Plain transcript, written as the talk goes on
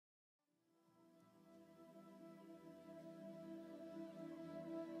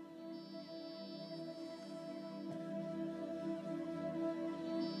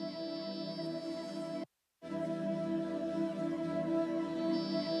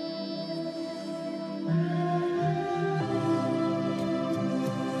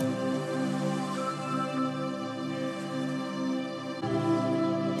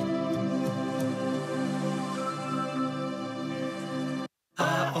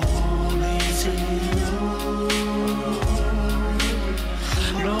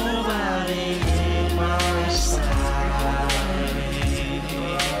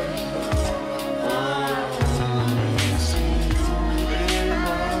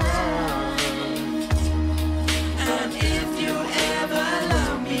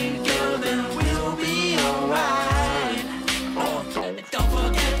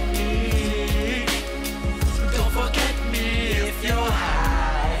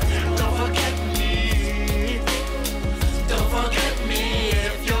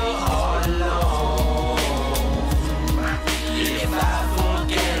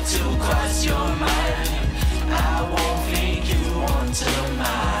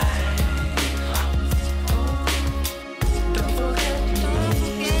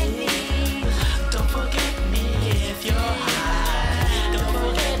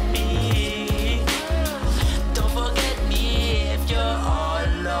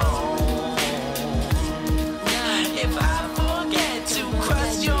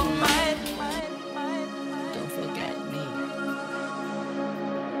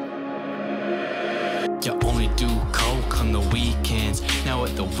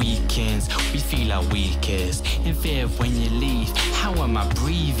the weekends, we feel our weakest. In fear of when you leave, how am I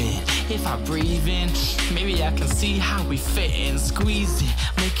breathing? If I breathe in, maybe I can see how we fit in. Squeezing,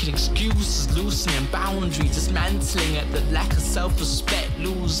 making excuses, loosening boundaries, dismantling at the lack of self-respect.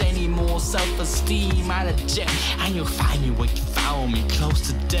 Lose any more self-esteem out of jet, and you'll find me where you found me, close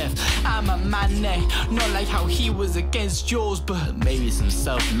to death. I'm a man there, not like how he was against yours, but maybe some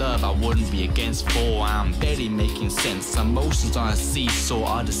self-love I wouldn't be against for. I'm barely making sense, emotions on a seesaw,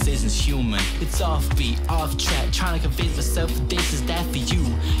 our decisions human. It's offbeat, off track, trying to convince myself that this is that for you.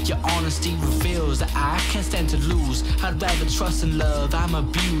 Your honesty reveals that I can't stand to lose. I'd rather trust in love, I'm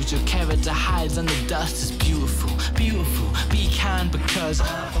abused. Your character hides under dust is beautiful, beautiful. Be kind because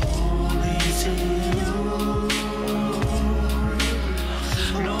I'm only to you.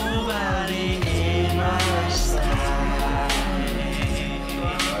 Nobody in my side.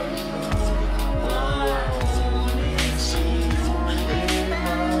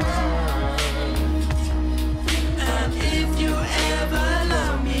 And if you ever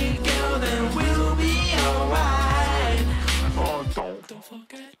love me, girl, then we'll be alright. Oh, don't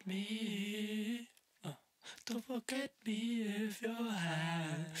forget me. Don't forget me if you're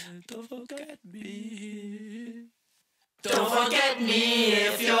high. Don't forget me. Don't forget me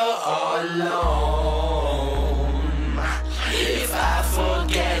if you're alone. If I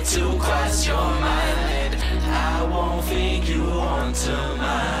forget to cross your mind, I won't think you want to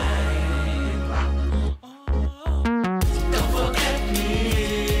mind. Don't forget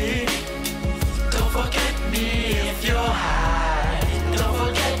me. Don't forget me if you're high. Don't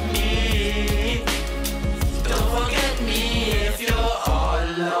forget me. Don't forget me if you're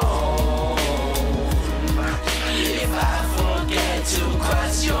alone. If I forget to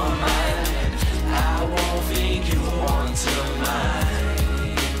cross your mind, I won't think you want to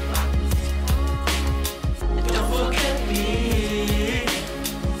mind. Don't forget me.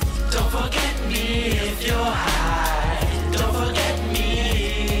 Don't forget me if you're high. Don't forget me.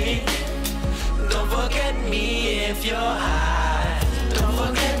 Don't forget me if you're high.